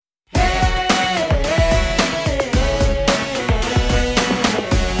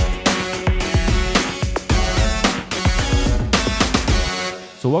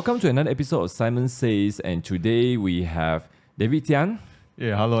Welcome to another episode of Simon Says, and today we have David Tian.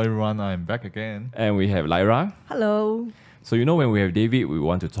 Yeah, hello everyone, I'm back again. And we have Lyra. Hello. So when we have David, we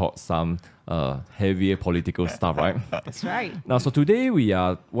want to talk some heavier political stuff, right? That's right. Now, so today we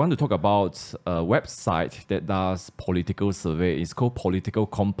want to talk about a website that does political survey. It's called Political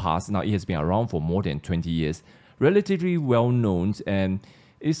Compass. Now, it has been around for more than 20 years, relatively well known, and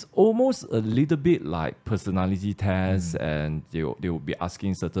it's almost a little bit like personality tests, and they will be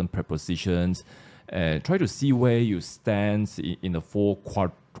asking certain prepositions and try to see where you stand in the four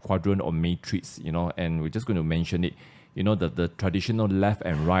quadrant or matrix, and we're just going to mention it. The traditional left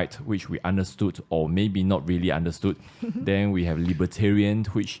and right, which we understood or maybe not really understood. Then we have libertarian,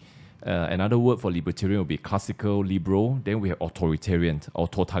 which another word for libertarian will be classical liberal. Then we have authoritarian or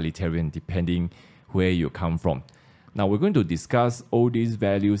totalitarian, depending where you come from. Now, we're going to discuss all these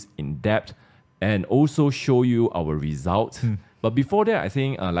values in depth and also show you our result. But before that, I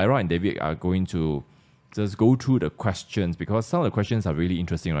think Lyra and David are going to just go through the questions, because some of the questions are really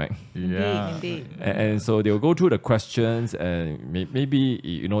interesting, right? Yeah. Indeed. And so they'll go through the questions, and maybe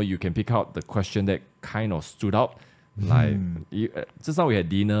you can pick out the question that kind of stood out. Like just now we had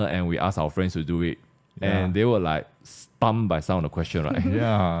dinner and we asked our friends to do it, and they were like stunned by some of the question, right?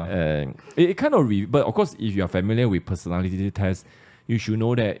 Yeah. And it kind of but of course, if you are familiar with personality tests, you should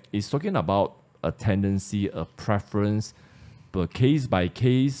know that it's talking about a tendency, a preference, but case by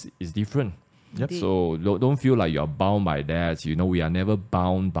case is different. Yep. So don't feel like you're bound by that. We are never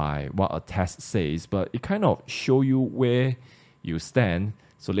bound by what a test says, but it kind of show you where you stand.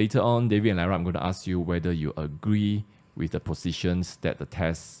 So later on, David and Lyra, I'm going to ask you whether you agree with the positions that the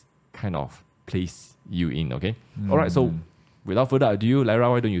test kind of place you in, okay? All right, so without further ado, Lyra,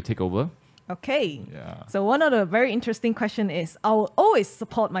 why don't you take over? Okay. Yeah. So one of the very interesting question is, I will always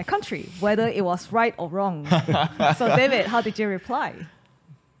support my country, whether it was right or wrong. So David, how did you reply?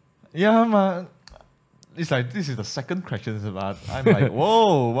 Yeah, man. It's like this is the second question, but I'm like,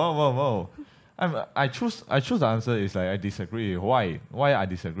 whoa. I choose the answer is like I disagree. Why I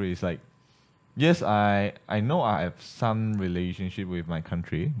disagree? It's like, yes, I know I have some relationship with my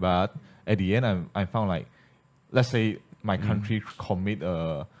country, but at the end I found like, let's say my country commit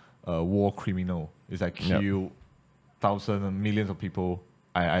a war criminal. It's like kill thousands and millions of people.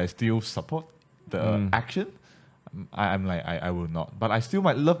 I still support the action. I'm like, I will not. But I still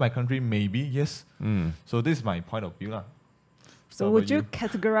might love my country, maybe, yes. So this is my point of view. So would you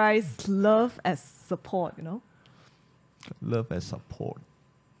categorize love as support, Love as support.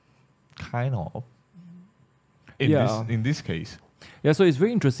 Kind of. In this case. Yeah, so it's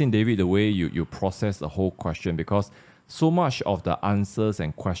very interesting, David, the way you process the whole question, because so much of the answers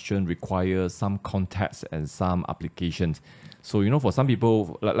and question require some context and some applications. So, for some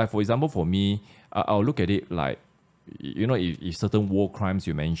people, like for example, for me, I'll look at it like, if certain war crimes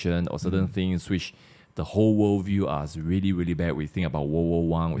you mentioned or certain things which the whole world view as really, really bad, we think about World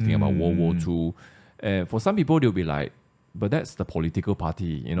War I, we think about World War II. And for some people, they'll be like, but that's the political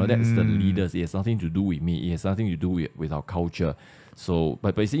party, that's the leaders. It has nothing to do with me. It has nothing to do with our culture. So,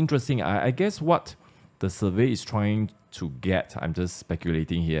 but it's interesting. I guess what the survey is trying to get, I'm just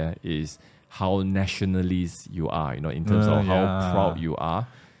speculating here, is how nationalist you are, in terms of how proud you are.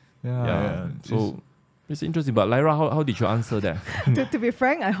 Yeah. So it's interesting. But Lyra, how did you answer that? to be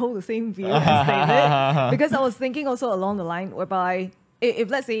frank, I hold the same view as David, because I was thinking also along the line whereby if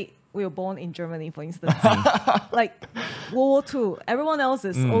let's say we were born in Germany, for instance, like World War II, everyone else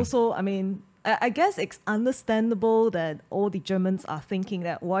is also, I guess it's understandable that all the Germans are thinking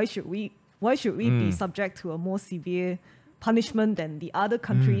that why should we be subject to a more severe punishment than the other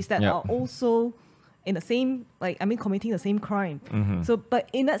countries that are also in the same, committing the same crime. So, but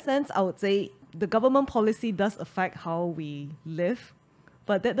in that sense, I would say the government policy does affect how we live,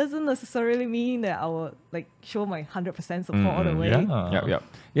 but that doesn't necessarily mean that I will show my 100% support all the way.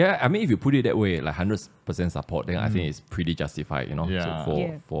 Yeah. If you put it that way, like 100% support, then I think it's pretty justified,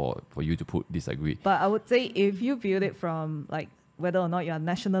 so for you to disagree. But I would say if you viewed it from whether or not you're a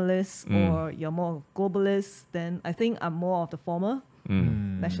nationalist or you're more globalist, then I think I'm more of the former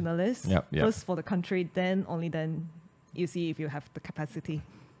nationalist. First for the country, then only then you see if you have the capacity.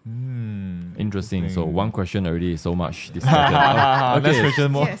 Interesting. So one question already, so much discussion. Next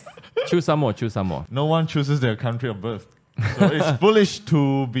question more. Yes. Choose some more. No one chooses their country of birth. So it's bullish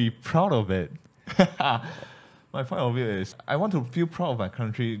to be proud of it. My point of view is I want to feel proud of my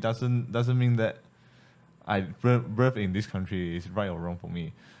country. Doesn't mean that I birth in this country is right or wrong for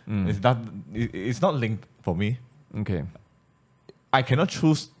me. It's not linked for me. Okay. I cannot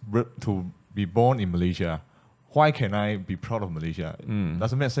choose to be born in Malaysia. Why can I be proud of Malaysia?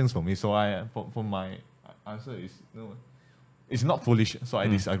 Doesn't make sense for me. So for my answer is no. it's not foolish. So I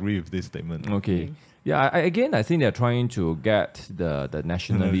disagree with this statement. Okay. Yeah, again, I think they're trying to get the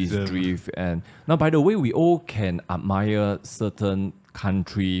nationalist Nationalism. drift. And now, by the way, we all can admire certain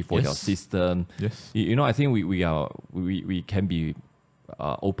country for their Yes. system. Yes. You know, I think we can be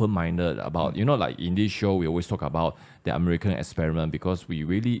open-minded about, you know, like in this show, we always talk about the American experiment because we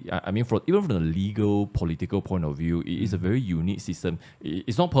really, I mean, even from the legal, political point of view, it is a very unique system.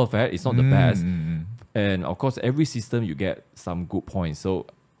 It's not perfect, it's not the best. And of course, every system you get some good points. So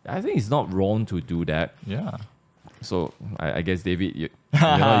I think it's not wrong to do that. Yeah. So I guess, David, you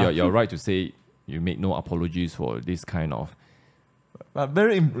know, you're right to say you make no apologies for this kind of. But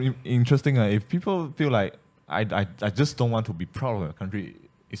very interesting. If people feel like I just don't want to be proud of my country,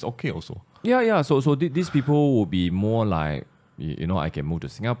 it's okay also. Yeah. So these people will be more like, you know, I can move to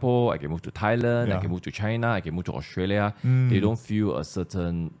Singapore, I can move to Thailand, I Yeah. can move to China, I can move to Australia. They don't feel a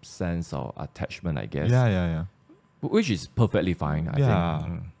certain sense of attachment, I guess. Yeah. Which is perfectly fine, I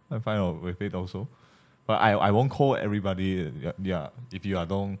think. I'm fine with it also. But I won't call everybody, if you are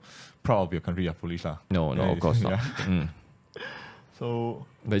don't proud of your country, you're foolish. No, of course not. So,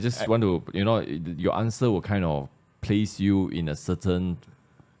 They just want to, you know, your answer will kind of place you in a certain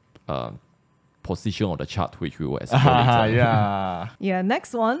position of the chart, which we will explain later. yeah. Yeah,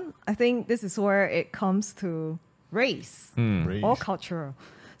 next one. I think this is where it comes to race Race. or culture.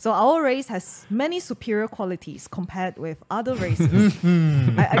 So our race has many superior qualities compared with other races.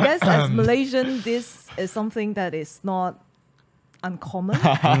 I guess as Malaysian, this is something that is not uncommon.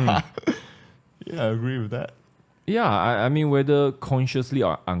 Yeah, I agree with that. Yeah, I mean, whether consciously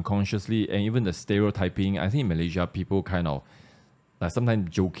or unconsciously, and even the stereotyping, I think in Malaysia, people kind of, like sometimes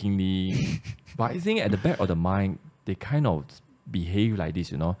jokingly, but I think at the back of the mind, they kind of behave like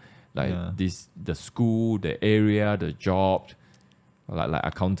this, you know, like Yeah. the school, the area, the job, like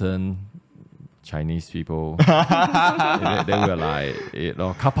accountant, Chinese people, they were like, you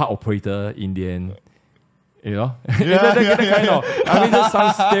know, car park operator, Indian. You know, that kind of. I mean, there's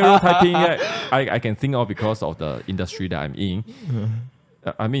some stereotyping that I can think of because of the industry that I'm in.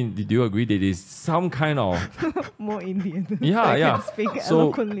 I mean, do you agree that there's some kind of? More Indian. Yeah, I yeah. Can speak So-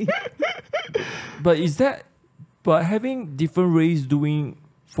 eloquently. But having different race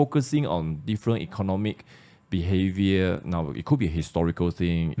focusing on different economic behavior. Now, it could be a historical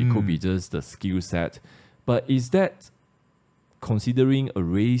thing. It could be just the skill set. But is that considering a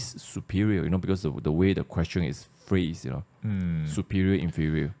race superior, you know, because the way the question is phrased, you know, superior,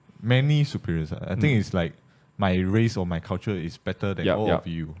 inferior. Many superiors. I think it's like my race or my culture is better than all of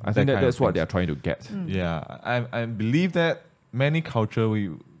you. I think That kind that's of what things. they're trying to get. Yeah, I believe that many culture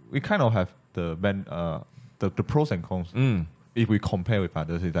we kind of have the pros and cons. If we compare with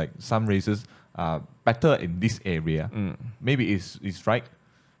others, it's like some races are better in this area. Maybe it's right,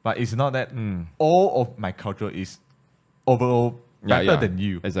 but it's not that all of my culture is overall better than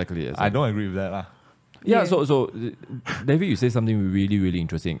you. Exactly. I don't agree with that. Yeah, Yeah. so David, you say something really, really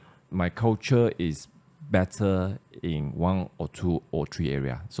interesting. My culture is better in 1 or 2 or 3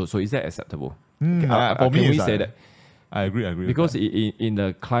 areas. So is that acceptable? For me, can we it's say like- that? I agree. Because with in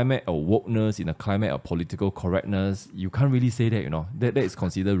the climate of wokeness, in the climate of political correctness, you can't really say that, you know. That is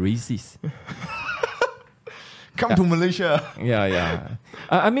considered racist. that. Come to Malaysia. Yeah.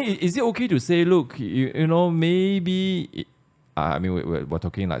 I mean, is it okay to say, look, you know, maybe... I mean, we're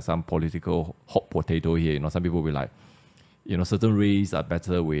talking like some political hot potato here. You know, some people will be like, you know, certain race are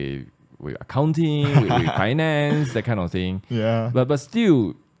better with accounting, with finance, that kind of thing. Yeah. But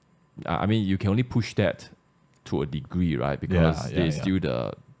still, I mean, you can only push that to a degree, right? Because there's still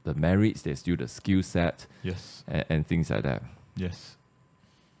the merits, there's still the skill set, Yes. and things like that. Yes.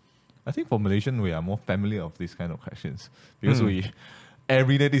 I think for Malaysian, we are more familiar of these kind of questions because we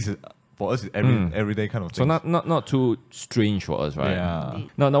every day this is for us is everyday kind of So thing. not too strange for us, right? Yeah. Indeed.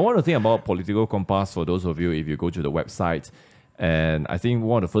 Now, one of the thing about Political Compass, for those of you, if you go to the website, and I think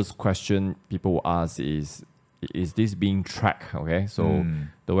one of the first question people will ask is this being tracked? Okay, so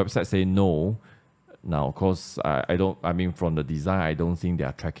the website say no. Now, of course, I mean, from the design, I don't think they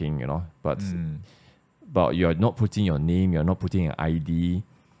are tracking, you know, but you're not putting your name, you're not putting an ID.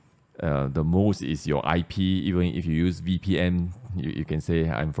 The most is your IP. Even if you use VPN, you can say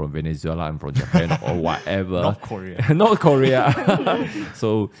I'm from Venezuela, I'm from Japan, or whatever. North Korea. North Korea.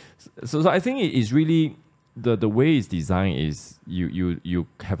 so I think it is really the way it's designed is you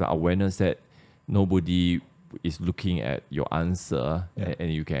have the awareness that nobody is looking at your answer,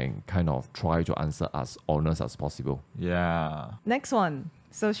 and you can kind of try to answer as honest as possible. Yeah. Next one.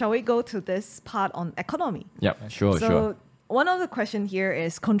 So shall we go to this part on economy? Yep, sure. So one of the question here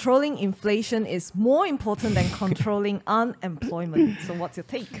is controlling inflation is more important than controlling unemployment. So what's your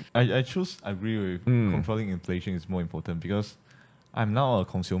take? I agree with controlling inflation is more important because I'm now a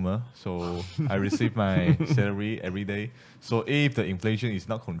consumer, so I receive my salary every day. So if the inflation is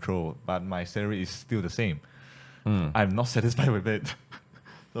not controlled, but my salary is still the same, I'm not satisfied with it.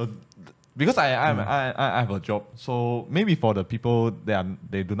 So because I have a job, so maybe for the people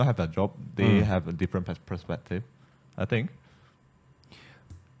they do not have a job, they have a different perspective, I think.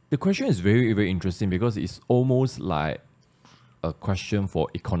 The question is very, very interesting because it's almost like a question for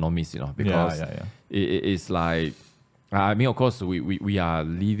economists, because it's like, I mean, of course, we are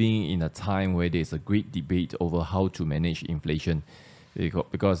living in a time where there's a great debate over how to manage inflation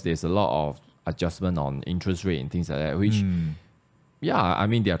because there's a lot of adjustment on interest rate and things like that, which, I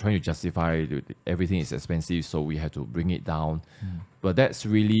mean, they are trying to justify everything is expensive, so we have to bring it down. But that's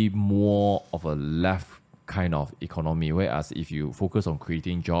really more of a left kind of economy, whereas if you focus on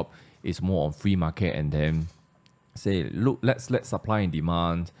creating job, it's more on free market and then say, look, let's let supply and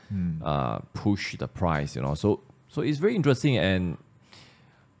demand push the price, So it's very interesting, and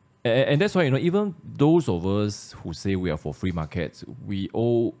that's why, even those of us who say we are for free markets, we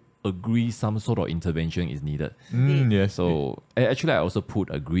all agree some sort of intervention is needed. Yes. So actually, I also put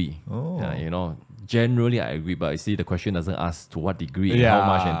agree. Generally I agree, but I see the question doesn't ask to what degree, how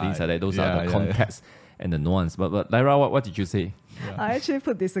much, and things like that. Those are the context and the nuance. But Lyra, what did you say? I actually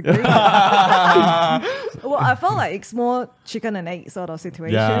put disagree. Well, I felt like it's more chicken and egg sort of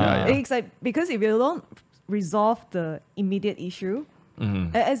situation. It's like, because if you don't resolve the immediate issue,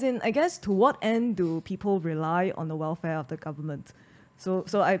 as in, I guess, to what end do people rely on the welfare of the government? So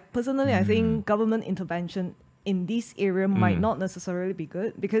I personally, I think government intervention in this area might not necessarily be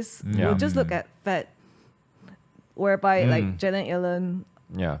good, because we'll just look at Fed, whereby like Janet Yellen,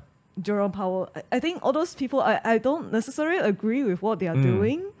 Jerome Powell, I think all those people, I don't necessarily agree with what they are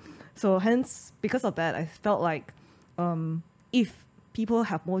doing. So hence, because of that, I felt like if people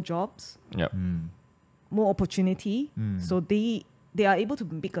have more jobs, more opportunity, so they are able to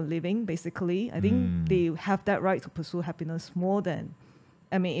make a living, basically. I think they have that right to pursue happiness more than,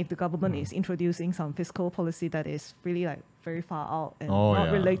 I mean, if the government is introducing some fiscal policy that is really like very far out and not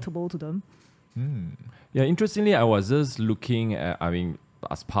relatable to them. Yeah, interestingly, I was just looking at,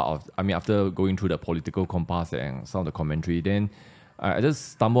 as part of, after going through the political compass and some of the commentary, then I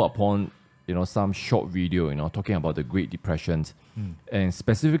just stumbled upon, some short video, talking about the Great Depression. And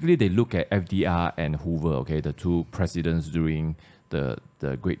specifically, they look at FDR and Hoover, the two presidents during the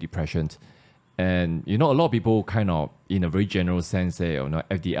Great Depression. And, a lot of people kind of, in a very general sense, say,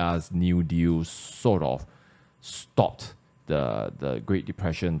 FDR's New Deal sort of stopped the Great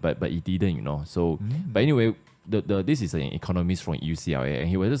Depression, but it didn't, So, but anyway, this is an economist from UCLA, and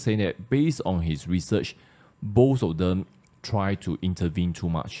he was just saying that based on his research, both of them tried to intervene too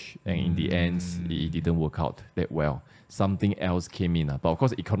much, and in the end, it didn't work out that well. Something else came in. But of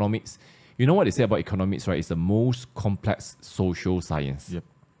course, economics, what they say about economics, right? It's the most complex social science. Yep.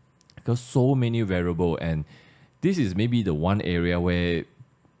 Because so many variables, and this is maybe the one area where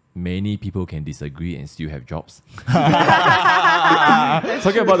many people can disagree and still have jobs.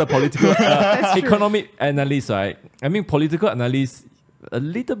 Talking about the political economic analyst, right? Political analyst, a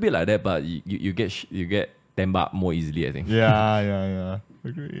little bit like that, but you get tembak more easily, I think. Yeah.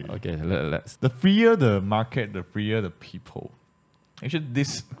 Agree. Okay, let's. The freer the market, the freer the people. Actually,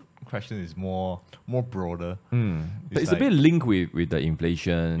 this question is more broader. But it's like, a bit linked with the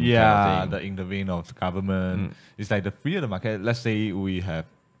inflation. Yeah, the intervene of the government. It's like the freer the market. Let's say we have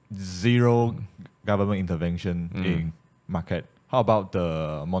zero government intervention in market. How about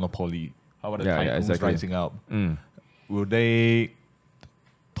the monopoly? How about the tycoons rising up? Will they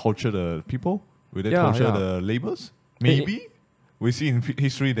torture the people? Will they torture the laborers? Maybe. We see in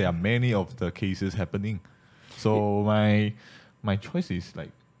history there are many of the cases happening. So my choice is like,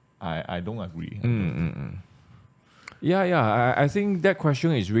 I don't agree. I think that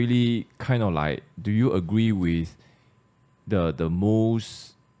question is really kind of like, do you agree with the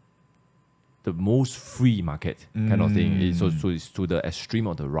most free market kind of thing? So it's to the extreme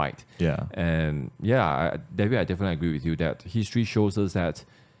of the right. Yeah. And David, I definitely agree with you that history shows us that.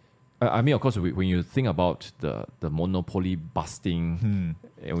 Of course, when you think about the monopoly busting,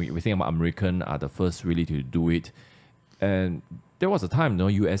 and we think about American are the first really to do it. And there was a time,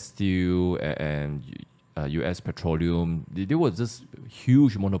 U.S. Steel and U.S. Petroleum, there was this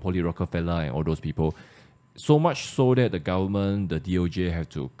huge monopoly, Rockefeller and all those people. So much so that the government, the DOJ, have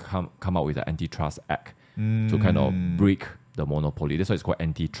to come out with an antitrust act to kind of break the monopoly. That's why it's called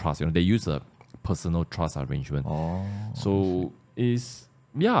antitrust. They use a personal trust arrangement. So it's...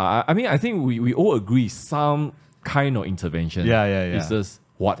 I think we all agree some kind of intervention. Yeah, yeah, yeah. It's just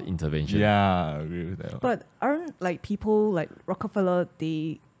what intervention. Yeah, I agree with that. But aren't like people like Rockefeller,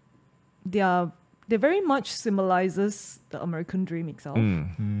 they very much symbolizes the American dream itself.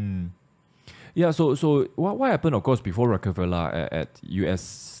 Yeah, so what happened, of course, before Rockefeller at US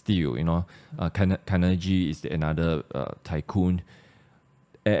Steel, Carnegie is another tycoon.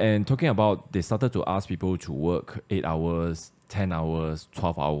 And talking about, they started to ask people to work 8 hours, 10 hours,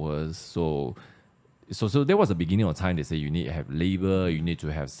 12 hours. So there was the beginning of time. They say you need to have labor, you need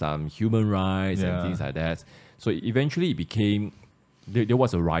to have some human rights and things like that. So eventually it became, there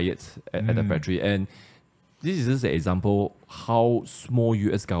was a riot at the factory. And this is just an example how small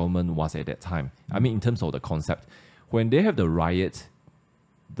US government was at that time. I mean, in terms of the concept. When they have the riot,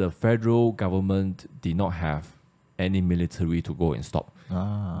 the federal government did not have any military to go and stop.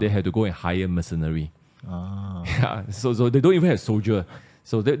 They had to go and hire mercenary. Yeah, so they don't even have soldier.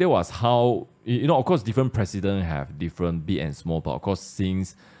 So that was how, of course, different presidents have different big and small, but of course,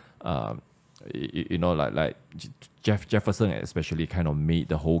 since, like Jefferson especially kind of made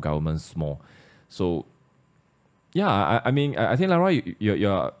the whole government small. So, yeah, I mean, I think, Lara,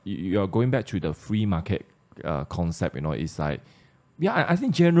 you're going back to the free market concept, it's like, yeah, I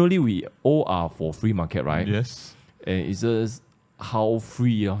think generally we all are for free market, right? Yes. And it's just how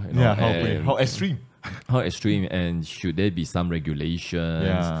free, How free, how extreme. How extreme, and should there be some regulations?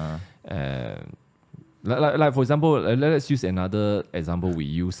 Yeah. Like for example, let's use another example we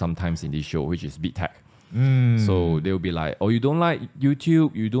use sometimes in this show, which is big tech. So they'll be like, oh, you don't like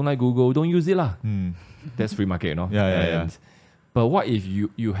YouTube, you don't like Google, don't use it lah. That's free market, Yeah. But what if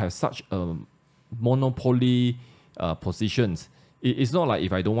you have such a monopoly positions? It's not like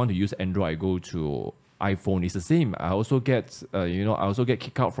if I don't want to use Android, I go to iPhone. It's the same. I also get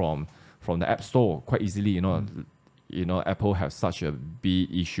kicked out from the App Store quite easily. Apple have such a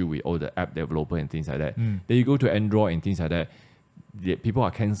big issue with all the app developer and things like that. Then you go to Android and things like that. People are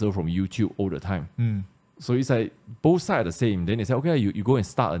cancelled from YouTube all the time. So it's like both sides are the same. Then they say, okay, you go and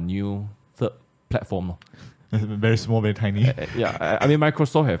start a new third platform. Very small, very tiny. Yeah, I mean,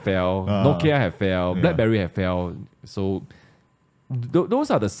 Microsoft have failed, Nokia have failed, BlackBerry have failed. So those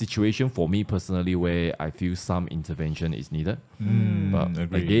are the situation for me personally where I feel some intervention is needed. But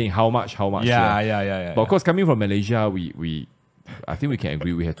agree. again, how much? Yeah. But of course, coming from Malaysia, we I think we can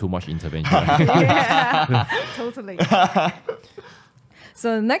agree we have too much intervention. Yeah, totally.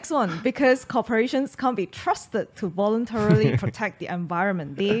 So next one, because corporations can't be trusted to voluntarily protect the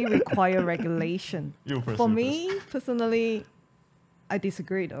environment, they require regulation. For me, personally, I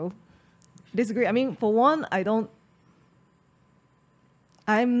disagree though. I mean, for one,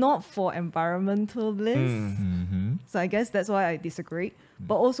 I'm not for environmentalists. So I guess that's why I disagree.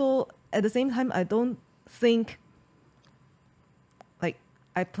 But also, at the same time, I don't think, like,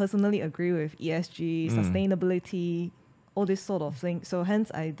 I personally agree with ESG, sustainability, all this sort of thing. So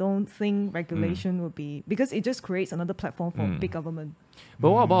hence, I don't think regulation would be, because it just creates another platform for big government.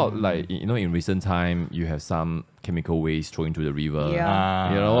 But what about, like, in recent time, you have some chemical waste thrown into the river.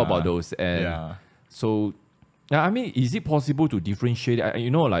 Yeah. What about those? And so, I mean, is it possible to differentiate?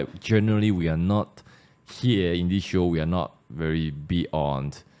 Like, generally, we are not here in this show, we are not very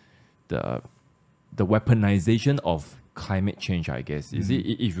beyond the weaponization of climate change, I guess. Is it,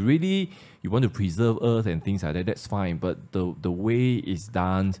 if really you want to preserve Earth and things like that, that's fine. But the way it's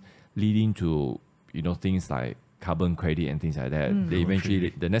done, leading to things like carbon credit and things like that, they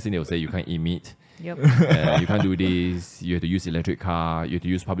eventually the next thing they'll say, you can't emit, Yep. you can't do this, you have to use electric car, you have to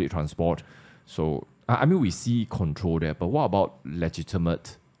use public transport. So I mean, we see control there, but what about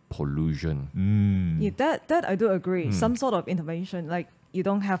legitimate pollution? Yeah, that I do agree. Some sort of intervention, like you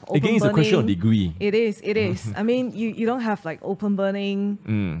don't have open Again, it's burning. a question of degree. It is. I mean, you don't have like open burning.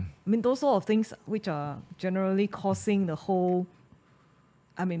 I mean, those sort of things which are generally causing the whole,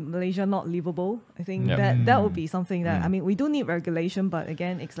 Malaysia not livable. I think that would be something that, we do need regulation, but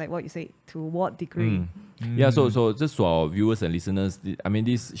again, it's like what you say, to what degree? Yeah, so just to our viewers and listeners,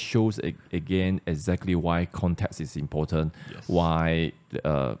 this shows again exactly why context is important. Yes. Why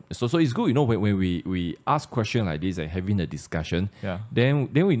so it's good, when we ask questions like this and having a discussion.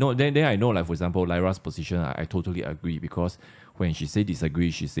 Then we know. Then I know, like for example, Lyra's position. I totally agree, because when she say disagree,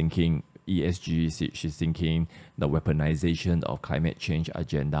 she's thinking ESG. She's thinking the weaponization of climate change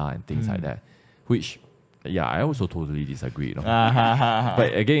agenda and things like that, which. Yeah, I also totally disagree.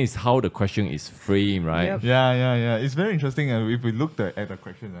 But again, it's how the question is framed, right? Yep. Yeah. It's very interesting. If we look at the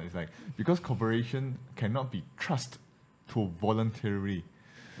question, it's like, because corporation cannot be trusted to voluntarily.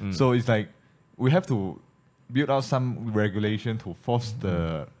 So it's like, we have to build out some regulation to force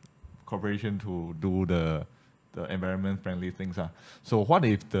the corporation to do the environment friendly things. So what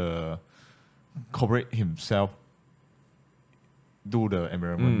if the corporate himself do the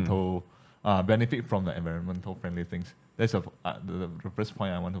environmental benefit from the environmental friendly things. That's the first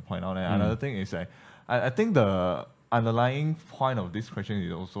point I want to point out. And another thing is that I think the underlying point of this question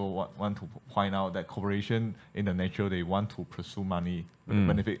is also want to point out that corporation in the nature, they want to pursue money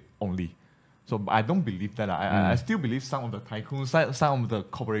benefit only. So I don't believe that. I still believe some of the tycoons, some of the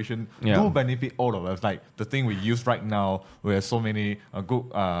corporation do benefit all of us. Like the thing we use right now, we have so many good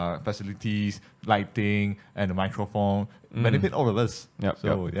facilities, lighting, and the microphone, benefit all of us. Yeah,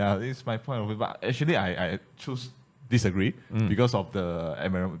 it's my point of view. But actually, I choose disagree because of the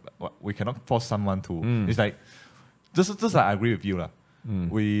environment. We cannot force someone to. It's like, just I agree with you.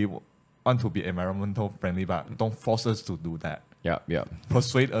 We want to be environmental friendly, but don't force us to do that. Yeah.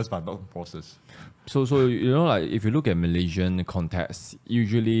 Persuade us, but not force us. So like if you look at Malaysian context,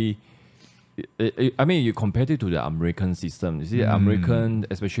 usually, I mean, you compare it to the American system. You see, American,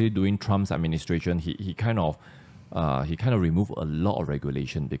 especially during Trump's administration, he kind of removed a lot of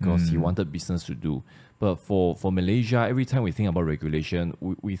regulation because he wanted business to do. But for Malaysia, every time we think about regulation,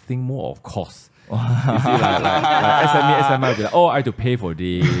 we think more of cost. You see, like SME will be like, oh, I have to pay for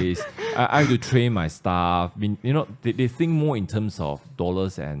this. I have to train my staff. I mean, they think more in terms of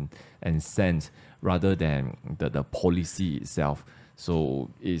dollars and cents rather than the policy itself.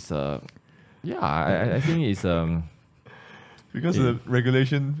 So it's I think it's because the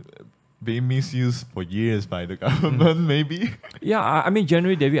regulation being misused for years by the government, maybe. Yeah, I mean,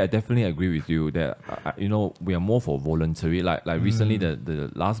 generally, David, I definitely agree with you that we are more for voluntary. Like recently,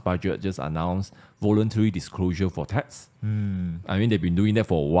 the last budget just announced voluntary disclosure for tax. I mean, they've been doing that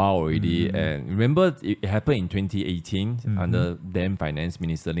for a while already. And remember, it happened in 2018 under then Finance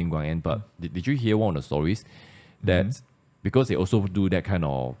Minister Lim Guang Yen. But did you hear one of the stories that because they also do that kind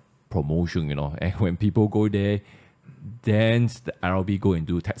of promotion, and when people go there, then the RLB go and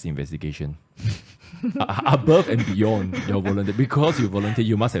do tax investigation above and beyond your volunteer. Because you volunteer,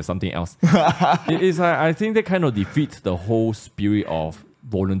 you must have something else. I think that kind of defeats the whole spirit of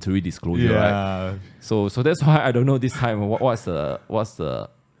voluntary disclosure, right? So that's why I don't know this time what's the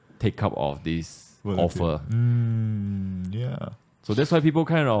take up of this offer. So that's why people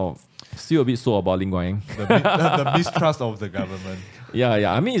kind of still a bit sore about Lim Guang Yen. The mistrust of the government.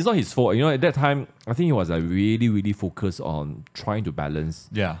 Yeah. I mean, it's not his fault. At that time, I think he was really, really focused on trying to balance.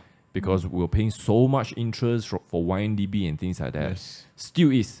 Yeah. Because we were paying so much interest for YNDB and things like that. Yes.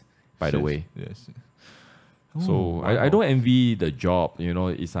 Still is, by the way. Yes. So Wow. I don't envy the job.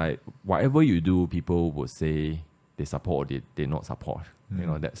 It's like whatever you do, people will say they support or they not support.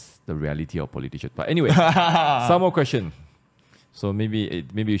 That's the reality of politicians. But anyway, some more question. So maybe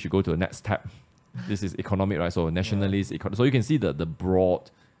you should go to the next tab. This is economic, right? So nationalist, so you can see the broad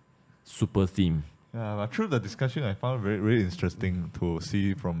super theme. Yeah, but through the discussion, I found very, very interesting to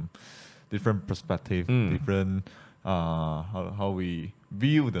see from different perspective, different how we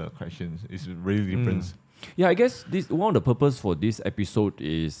view the questions. It's really different. Yeah, I guess one of the purpose for this episode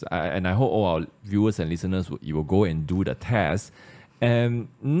is, and I hope all our viewers and listeners will go and do the test. And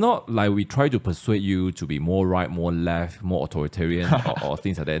not like we try to persuade you to be more right, more left, more authoritarian or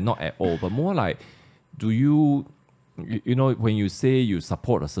things like that. Not at all. But more like, do you when you say you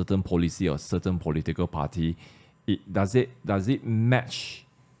support a certain policy or certain political party, does it match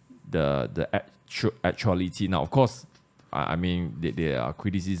the actuality? Now, of course, I mean, there are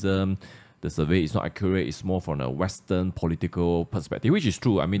criticism. The survey is not accurate. It's more from a Western political perspective, which is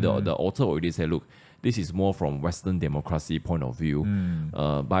true. I mean, the author already said, look, this is more from Western democracy point of view.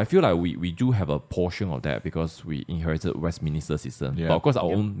 But I feel like we do have a portion of that because we inherited Westminster system. Yeah. But of course,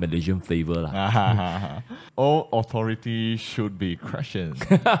 our own Malaysian flavor. All authority should be questioned.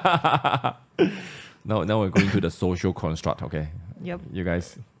 Now we're going to the social construct, okay? Yep. You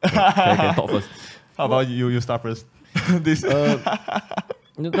guys can talk first. How about you? You start first.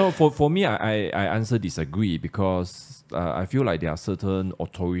 No, for me, I answer disagree because I feel like there are certain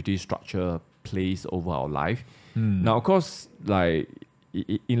authority structure placed over our life. Now, of course, like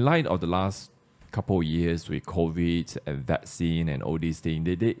in light of the last couple of years with COVID and vaccine and all these things,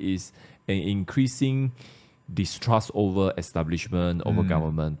 there is an increasing distrust over establishment, over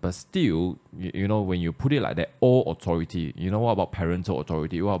government. But still, when you put it like that, all authority, what about parental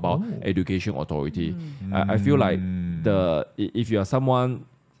authority? What about education authority? I feel like if you are someone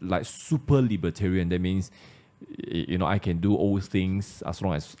like super libertarian, that means I can do all things as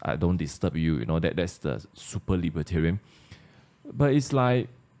long as I don't disturb you. That's the super libertarian. But it's like,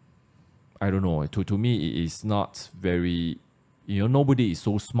 I don't know. To me, it is not very. Nobody is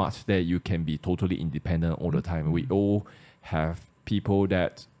so smart that you can be totally independent all the time. We all have people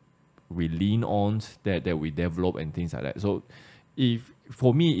that we lean on, that we develop and things like that. So, if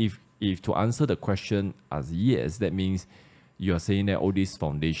to answer the question as yes, that means you are saying that all these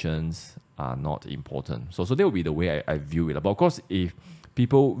foundations are not important. So that will be the way I view it. But of course, if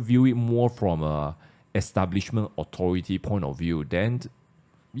people view it more from a establishment authority point of view, then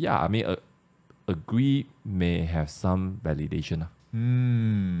yeah, I mean, agree may have some validation.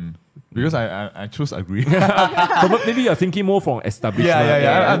 Because I choose agree. So maybe you're thinking more from establishment.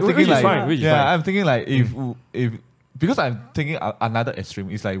 Yeah. I'm which thinking is like, fine, which is fine. I'm thinking like if because I'm thinking another extreme.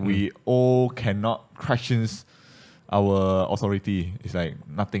 It's like we all cannot question our authority. It's like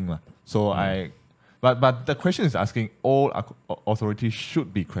nothing lah. So but the question is asking all authorities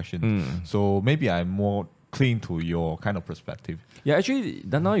should be questioned. So maybe I'm more clean to your kind of perspective. Yeah, actually,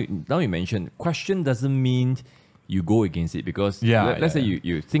 now you mentioned, question doesn't mean you go against it, because let's say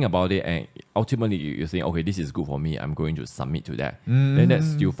you think about it and ultimately you think, okay, this is good for me, I'm going to submit to that. Then that's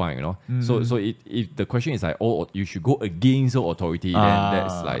still fine, you know. So if the question is like, oh, you should go against the authority, then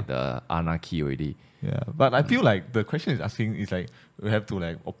that's like the anarchy already. Yeah, but I feel like the question is asking is like we have to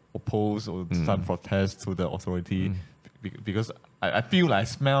like oppose or some protest to the authority because I feel like I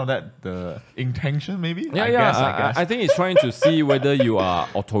smell that the intention maybe. I guess. I think it's trying to see whether you are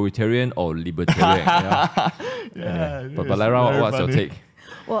authoritarian or libertarian. But Lara, what's your take?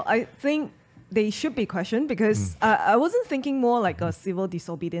 Well, I think they should be questioned because I wasn't thinking more like a civil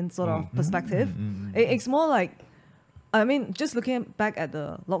disobedience sort of perspective. It's more like, I mean, just looking back at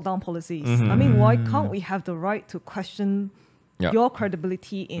the lockdown policies, I mean, why can't we have the right to question your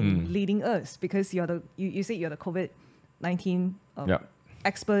credibility in leading us? Because you say you're the COVID-19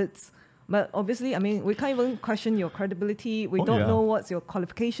 experts, but obviously, I mean, we can't even question your credibility. We don't know what's your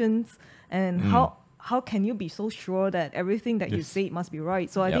qualifications and how can you be so sure that everything that you say must be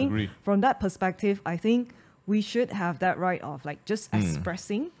right? So I think from that perspective, I think we should have that right of like just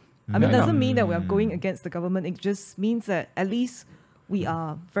expressing. I mean, it doesn't mean that we are going against the government. It just means that at least we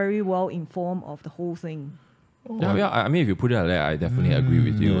are very well informed of the whole thing. Yeah. I mean, if you put it like that, I definitely agree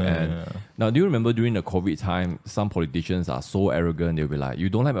with you. Now, do you remember during the COVID time, some politicians are so arrogant, they'll be like, you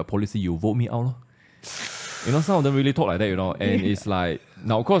don't like my policy, you vote me out. You know, some of them really talk like that, you know, and it's like,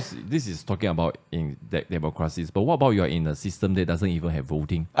 now, of course, this is talking about in democracies, but what about you are in a system that doesn't even have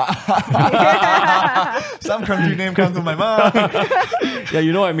voting? Some country name comes to my mind. Yeah,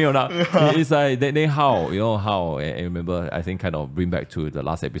 you know what I mean or not? It's like, then how, you know, how, and remember, I think kind of bring back to the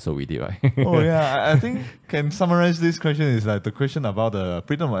last episode we did, right? I think can summarize this question is like the question about the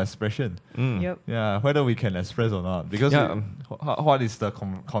freedom of expression. Yep. Yeah, whether we can express or not. Because what is the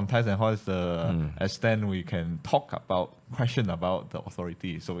context and what is the extent we can talk about, question about the authority.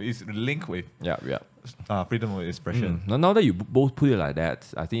 So it's linked with freedom of expression. Now that you both put it like that,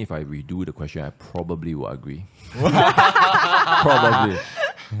 I think if I redo the question, I probably will agree. Probably.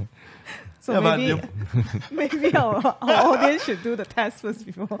 So maybe our audience should do the test first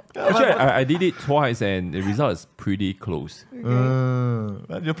before. Actually, I did it twice and the result is pretty close.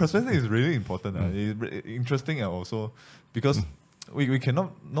 But your perspective is really important. It's interesting and also because we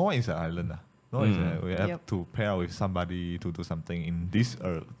cannot, no one is an island. We have to pair with somebody to do something in this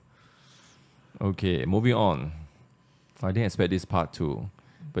earth. Okay, moving on. I didn't expect this part too,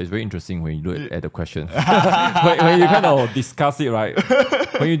 but it's very interesting when you look at the question. when you kind of discuss it, right?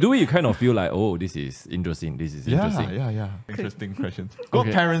 When you do it, you kind of feel like, oh, this is interesting. This is interesting. Yeah. Interesting questions.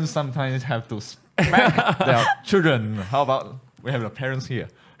 Parents sometimes have to smack their children. How about we have the parents here?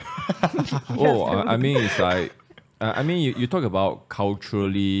 I mean, it's like, you talk about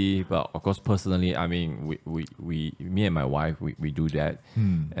culturally, but of course personally, I mean, me and my wife, we do that.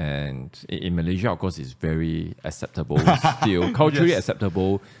 And in Malaysia, of course, it's very acceptable still, culturally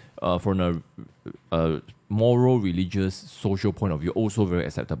acceptable from a moral, religious, social point of view, also very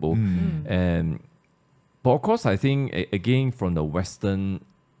acceptable. But of course, I think, again, from the Western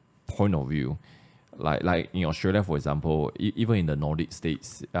point of view, like in Australia, for example, even in the Nordic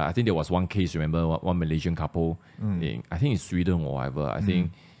states, I think there was one case. Remember one Malaysian couple I think in Sweden or whatever. I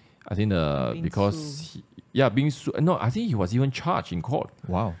think because I think he was even charged in court.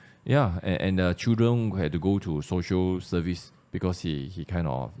 Wow. Yeah, and the children had to go to social service because he kind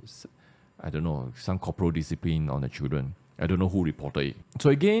of, I don't know, some corporal discipline on the children. I don't know who reported it.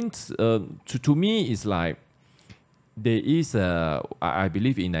 So again, to me, it's like, there is I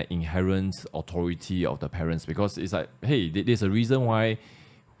believe in an inherent authority of the parents, because it's like, hey, there's a reason why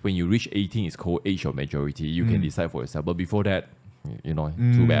when you reach 18, it's called age of majority. You can decide for yourself. But before that, you know,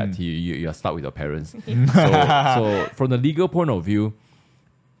 too bad. You are stuck with your parents. So from the legal point of view,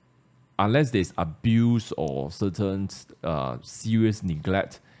 unless there's abuse or certain serious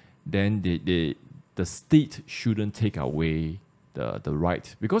neglect, then the state shouldn't take away the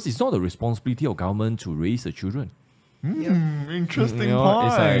right, because it's not the responsibility of government to raise the children. Interesting you know, point.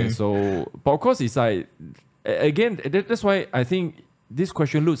 It's like, so, but of course, it's like again, that's why I think this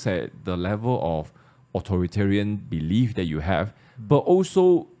question looks at the level of authoritarian belief that you have, but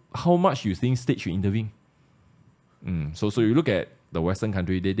also how much you think state should intervene. So you look at the Western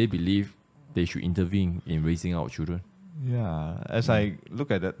country, they believe they should intervene in raising our children. Yeah, as I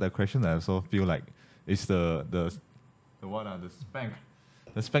look at the question, I also feel like it's the spank.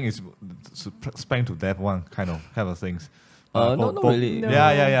 The spank is spank to death one kind of things. Not really. No.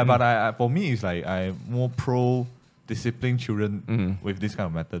 Yeah. But I for me, it's like I'm more pro discipline children with this kind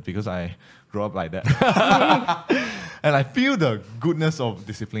of method because I grew up like that, and I feel the goodness of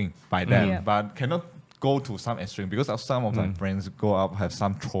discipline by them, Yeah. but cannot go to some extreme because of some of my friends go up have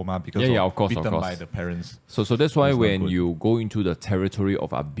some trauma because of course, beaten of course. by the parents. So that's why That's not when good. you go into the territory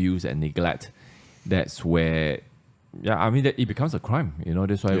of abuse and neglect, that's where, that it becomes a crime.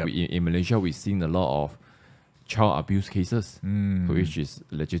 That's why Yep. in Malaysia we've seen a lot of child abuse cases, which is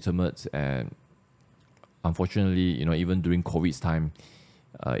legitimate, and unfortunately, even during COVID's time,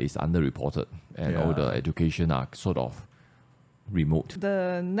 it's underreported, and all the education are sort of remote.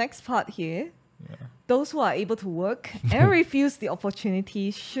 The next part here, those who are able to work and refuse the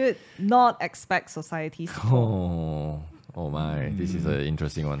opportunity should not expect society's support. Oh my, this is an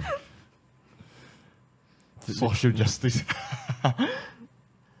interesting one. Social justice.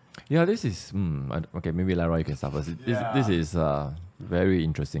 Yeah, this is okay. Maybe Lara, you can start first. This is a very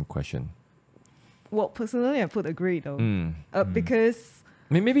interesting question. Well, personally, I would agree though, because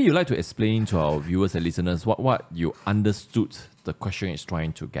Maybe you'd like to explain to our viewers and listeners what you understood the question is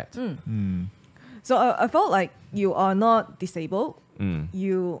trying to get. so I felt like you are not disabled.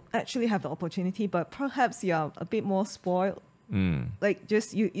 You actually have the opportunity, but perhaps you are a bit more spoiled. Like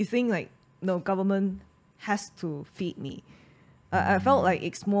just you think like, no, government has to feed me. I felt like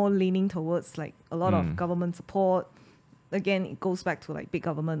it's more leaning towards like a lot of government support. Again, it goes back to like big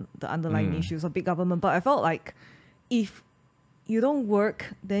government, the underlying issues of big government. But I felt like if you don't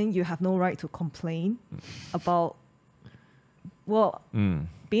work, then you have no right to complain about,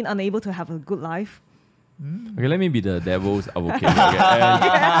 being unable to have a good life. Okay, let me be the devil's advocate. Okay?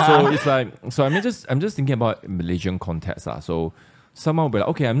 And so it's like, I'm just thinking about Malaysian context. So someone will be like,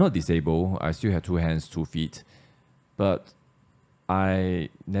 okay, I'm not disabled. I still have 2 hands, 2 feet, but I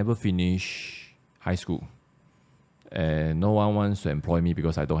never finish high school, and no one wants to employ me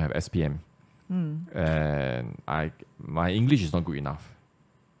because I don't have SPM, and my English is not good enough.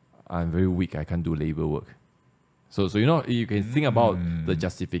 I'm very weak. I can't do labor work. So you can think about the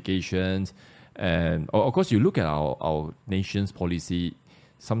justifications, and of course you look at our nation's policy.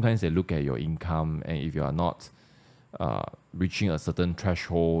 Sometimes they look at your income, and if you are not reaching a certain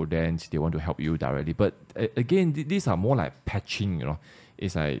threshold, then they want to help you directly. But again, these are more like patching.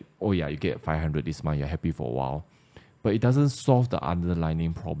 It's like, oh yeah, you get 500 this month, you're happy for a while, but it doesn't solve the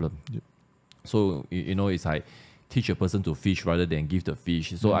underlying problem. Yep. So it's like teach a person to fish rather than give the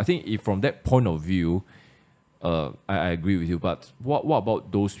fish. So I think if from that point of view, I agree with you. But what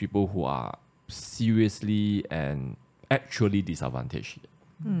about those people who are seriously and actually disadvantaged?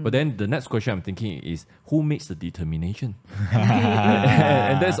 But then the next question I'm thinking is, who makes the determination?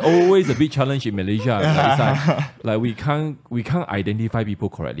 And that's always a big challenge in Malaysia. It's like we can't identify people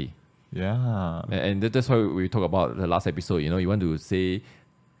correctly. Yeah. And that's why we talk about the last episode. You want to say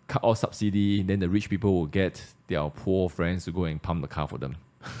cut off subsidy, then the rich people will get their poor friends to go and pump the car for them.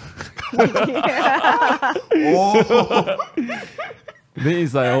 Then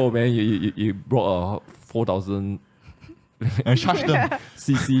it's like, oh man, you brought a 4,000 And charge them.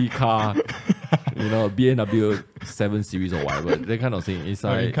 cc car, BMW 7 Series or whatever, that kind of thing. It's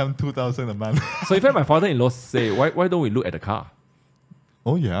Our like, income 2,000 a month. so in fact, my father-in-law say, why don't we look at the car?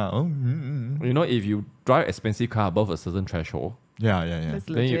 Oh yeah. Oh. If you drive expensive car above a certain threshold, Yeah. That's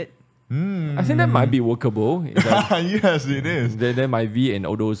Then you- legit. I think that might be workable. It's like, Yes, it is. then my V and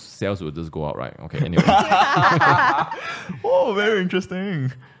all those sales will just go out, right? Okay, anyway. Oh, very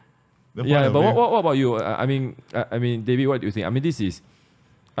interesting. The Yeah, point of but view. what about you? I mean, David, what do you think? I mean, this is,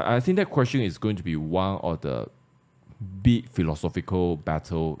 I think that question is going to be one of the big philosophical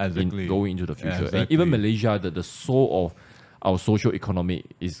battle Exactly. in going into the future. And Exactly. even Malaysia, the soul of our social economy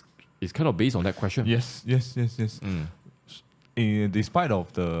is kind of based on that question. Yes. Despite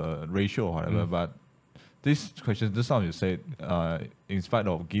of the ratio or whatever, but this question, just now you said, in spite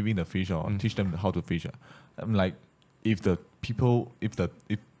of giving the fish or teach them how to fish, I'm like, if the people, if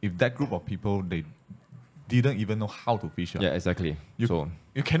that group of people, they didn't even know how to fish, Yeah, exactly.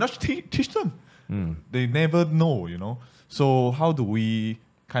 you cannot teach them. They never know, So how do we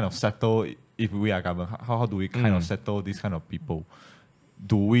kind of settle, if we are government, how do we kind of settle these kind of people?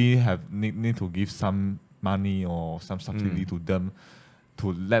 Do we need to give some money or some subsidy to them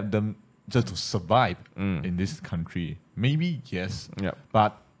to let them just to survive in this country. Maybe yes, Yeah.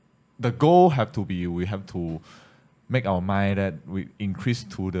 but the goal have to be we have to make our mind that we increase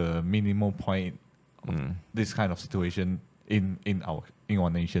to the minimum point of this kind of situation in our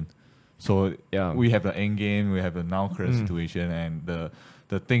nation. So Yeah. we have the end game, we have the now current situation, and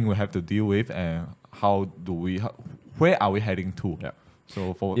the thing we have to deal with, and where are we heading to? Yeah.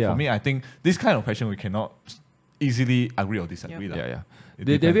 So for Yeah. me, I think this kind of question we cannot easily agree or disagree. Yeah. lah. Yeah. It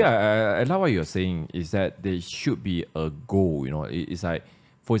David, depends. I like what you're saying is that there should be a goal. It's like,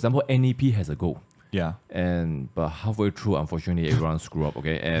 for example, NEP has a goal. Yeah. But halfway through, unfortunately, everyone screw up.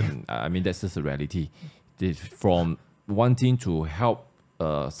 Okay, and I mean that's just a reality. From wanting to help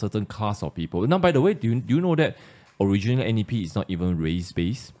a certain class of people. Now, by the way, do you know that original NEP is not even race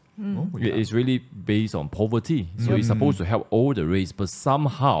based? Oh, yeah. It's really based on poverty. So it's supposed to help all the race, but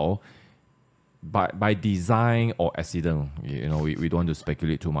somehow, by design or accident, we don't want to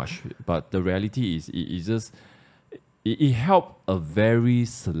speculate too much. But the reality is, it helped a very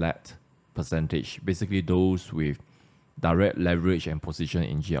select percentage, basically those with direct leverage and position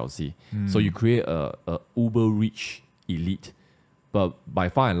in GLC. So you create a uber rich elite, but by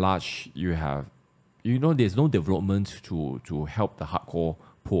far and large, you have, there's no development to help the hardcore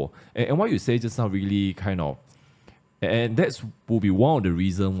poor. And what you say just now really kind of, and that's will be one of the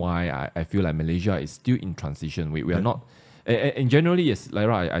reasons why I feel like Malaysia is still in transition. We are not, and generally, yes,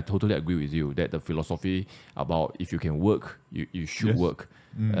 Lyra, I totally agree with you that the philosophy about if you can work, you should Yes. work.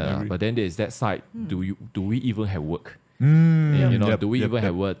 Agree. But then there's that side. Do we even have work? Yep, Do we yep, even yep.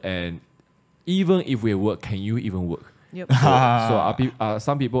 have work? And even if we work, can you even work? Yep. So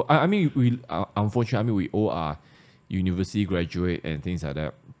some people, I mean, unfortunately, we all are university graduate and things like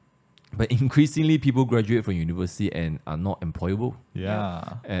that. But increasingly, people graduate from university and are not employable. Yeah.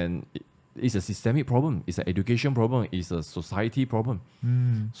 And it's a systemic problem. It's an education problem. It's a society problem.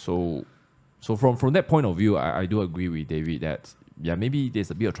 So from that point of view, I do agree with David that, yeah, maybe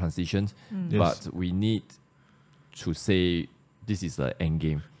there's a bit of transition, Yes. but we need to say this is the end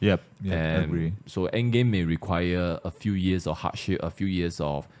game. Yep. And Agree. so end game may require a few years of hardship, a few years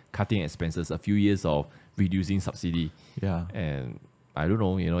of cutting expenses, a few years of reducing subsidy. Yeah. And I don't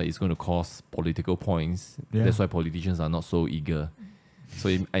know, it's going to cost political points. Yeah. That's why politicians are not so eager. So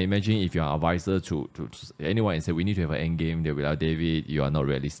I imagine if you're an advisor to anyone and say we need to have an end game, they'll be like, David, you are not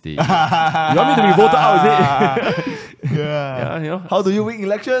realistic. You want me to be voted out, is it? Yeah. Yeah, How do you win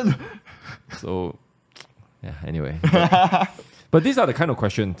election? So, yeah, anyway. But these are the kind of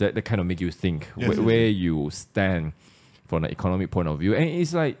questions that kind of make you think Yes, where you stand from an economic point of view. And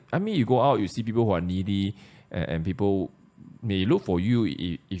it's like, I mean, you go out, you see people who are needy, and people may look for you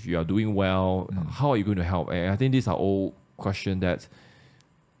if you are doing well. How are you going to help? And I think these are all questions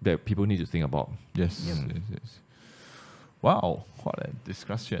that people need to think about. Yes. Yes. Wow. What a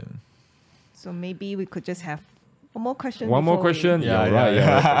discussion. So maybe we could just have one more question. One more before we- question. Yeah, Yeah, right.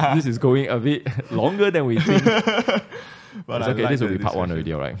 yeah. Yeah. This is going a bit longer than we think. But It's I okay, like this will the be part one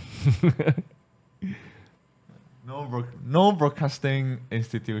discussion. already, all right? No broadcasting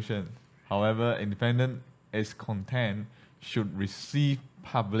institution, however independent its content, should receive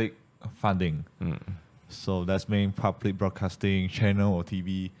public funding. So that's mean public broadcasting channel or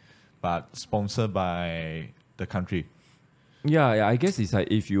TV, but sponsored by the country. Yeah, I guess it's like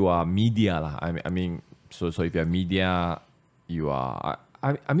if you are media lah. I mean, so if you're media, you are.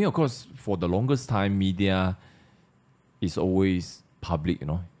 I mean, of course, for the longest time, media is always public.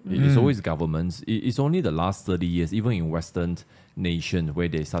 It's always governments. It's only the last 30 years, even in Western nations, where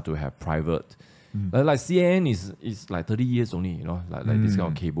they start to have private. Like CNN is like 30 years only. Like this kind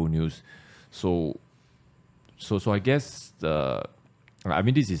of cable news. So I guess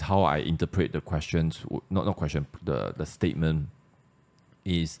this is how I interpret the questions. Not question. The statement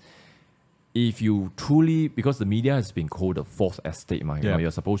is, if you truly, because the media has been called the fourth estate,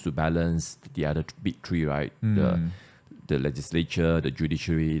 you're supposed to balance the other big three, right? The legislature, the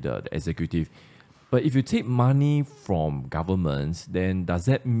judiciary, the executive. But if you take money from governments, then does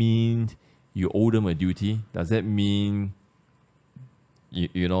that mean you owe them a duty? Does that mean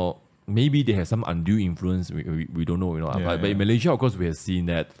maybe they have some undue influence? We don't know, But in Malaysia, of course, we have seen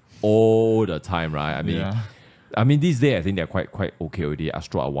that all the time, right? I mean, these days I think they're quite okay already.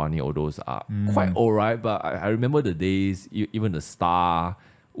 Astro Awani, all those are quite alright. But I remember the days, even the Star,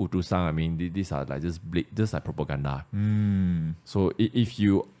 Utusang. I mean, these are like just like propaganda. So if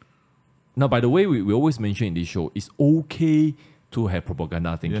you now, by the way, we always mention in this show, it's okay to have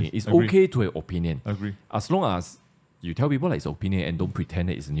propaganda thinking. Yes, it's agree. okay to have opinion. Agree. As long as you tell people like it's opinion and don't pretend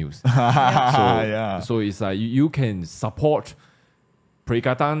that it's news. Yeah. So it's like you can support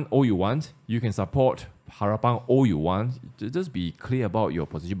Perikatan all you want. You can support harapang all you want. Just be clear about your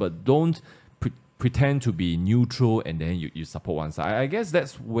position, but don't pretend to be neutral and then you support one side. I guess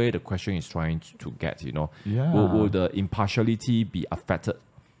that's where the question is trying to get, you know. Yeah. Will the impartiality be affected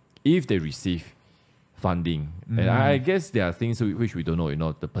if they receive funding? And I guess there are things which we don't know, you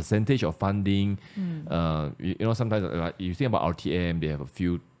know, the percentage of funding. You know, sometimes like you think about RTM, they have a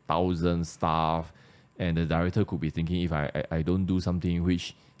few thousand staff, and the director could be thinking, if I don't do something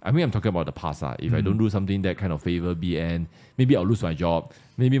which, I mean, I'm talking about the past. If I don't do something that kind of favor BN, maybe I'll lose my job.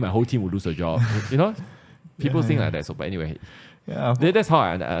 Maybe my whole team will lose a job. You know, people think like that. So, but anyway, that's how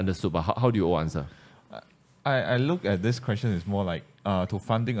I understood. But how do you all answer? I look at this question is more like to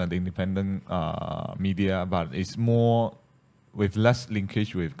funding an independent media, but it's more with less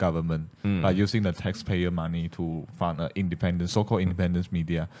linkage with government, like using the taxpayer money to fund an independent, so-called independent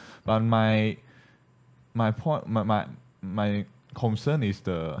media. But my concern is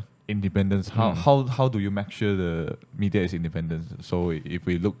the independence. How do you make sure the media is independent? So if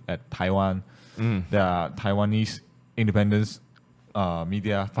we look at Taiwan, there are Taiwanese independence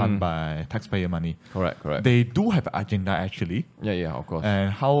media funded by taxpayer money. Correct. They do have agenda actually. Yeah, of course.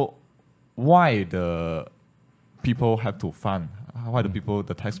 And why the people have to fund? Why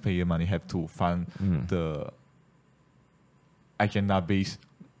the taxpayer money have to fund the agenda-based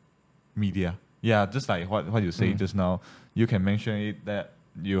media? Yeah, just like what you say just now, you can mention it that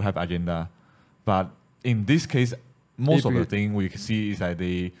you have agenda, but in this case, most of the thing we see is that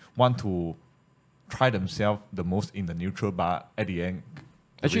they want to try themselves the most in the neutral, but at the end,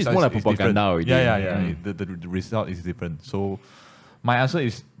 actually, it's more like propaganda already. Yeah. The result is different. So my answer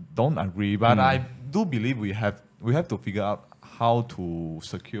is don't agree, but I do believe we have to figure out how to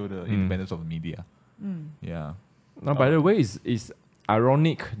secure the independence of the media. Yeah. Now, by the way, it's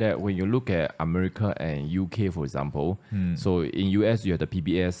ironic that when you look at America and UK, for example, so in US you have the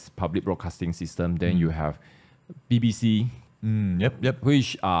PBS, Public Broadcasting System, then you have BBC, Yep.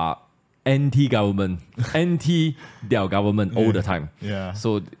 which are anti-government, anti their government all the time. Yeah.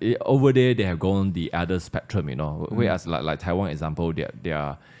 So over there they have gone the other spectrum, you know. Whereas like Taiwan example, they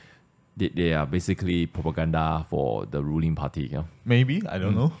are basically propaganda for the ruling party. You know? Maybe, I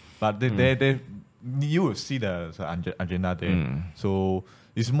don't know, but they you will see the agenda there. So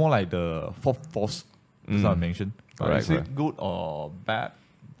it's more like the fourth force, as I mentioned. Is it good or bad?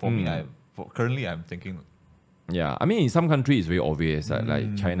 For me, currently I'm thinking. Yeah, I mean in some countries it's very obvious,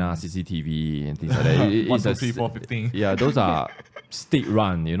 like China, CCTV and things like that. 1, 2, 3, 4, 15. Yeah, those are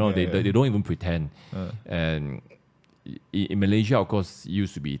state-run. You know, they don't even pretend. And in Malaysia, of course,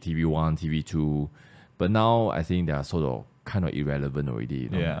 used to be TV1, TV2, but now I think they are sort of kind of irrelevant already. You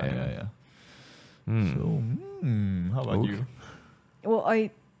know? Yeah. So, how about you? Well, I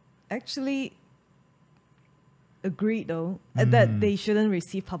actually agreed though that they shouldn't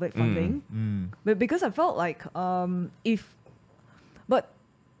receive public funding, but because I felt like but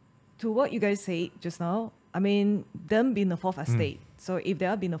to what you guys said just now, I mean, them being the fourth estate. So if they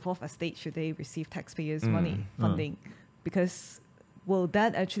are being the fourth estate, should they receive taxpayers' money funding? Because will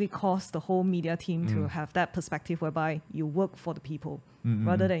that actually cause the whole media team to have that perspective whereby you work for the people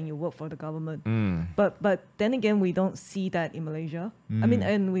rather than you work for the government? But then again, we don't see that in Malaysia. I mean,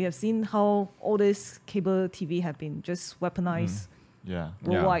 and we have seen how all this cable TV have been just weaponized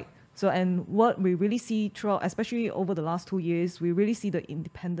worldwide. So, and what we really see throughout, especially over the last 2 years, we really see the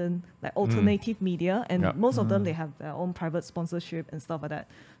independent, like alternative media, and most of them, they have their own private sponsorship and stuff like that.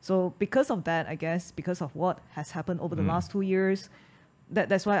 So because of that, I guess, because of what has happened over the last 2 years,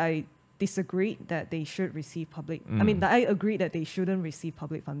 that's why I disagree that they should receive public. I mean, I agree that they shouldn't receive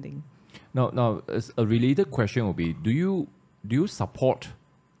public funding. Now, a related question will be: Do you support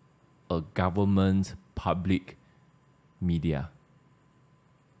a government public media?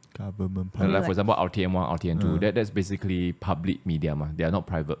 Government Like for example, RTM1, RTN2. That's basically public media, they are not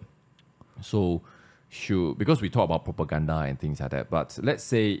private. So, because we talk about propaganda and things like that, but let's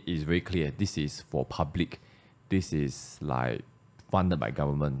say it's very clear this is for public. This is like funded by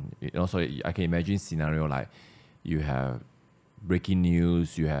government. You know, so I can imagine scenario like you have breaking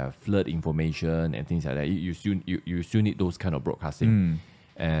news, you have flood information and things like that. You still need those kind of broadcasting.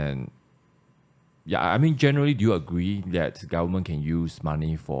 And yeah, I mean, generally, do you agree that government can use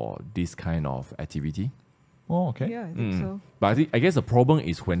money for this kind of activity? Oh, okay. Yeah, I think so. But I guess the problem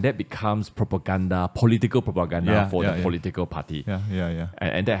is when that becomes propaganda, political propaganda for the political party. Yeah.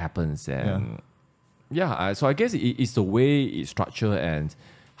 And that happens. And so I guess it's the way it's structured and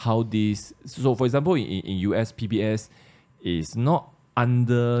how this. So, for example, in US, PBS is not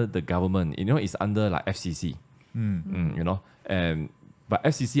under the government. You know, it's under like FCC. You know, but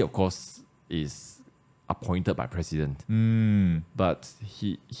FCC, of course, is appointed by president, Mm. but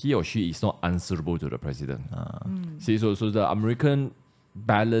he or she is not answerable to the president. See, so the American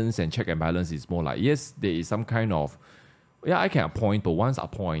balance and check and balance is more like, yes, there is some kind of, I can appoint, but once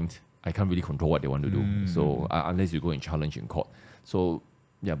appoint, I can't really control what they want to do. So unless you go and challenge in court. So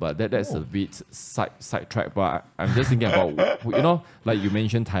yeah, but that's a bit sidetrack. But I'm just thinking about, like you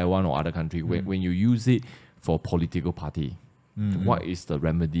mentioned Taiwan or other country, when you use it for political party, what is the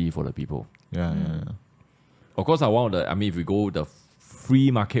remedy for the people? Yeah. Of course, if we go the free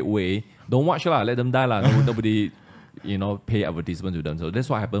market way, don't watch lah, let them die lah. Nobody, pay advertisement to them. So that's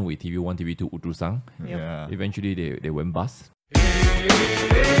what happened with TV1, TV2, Utrusang. Yeah. Eventually, they went bust.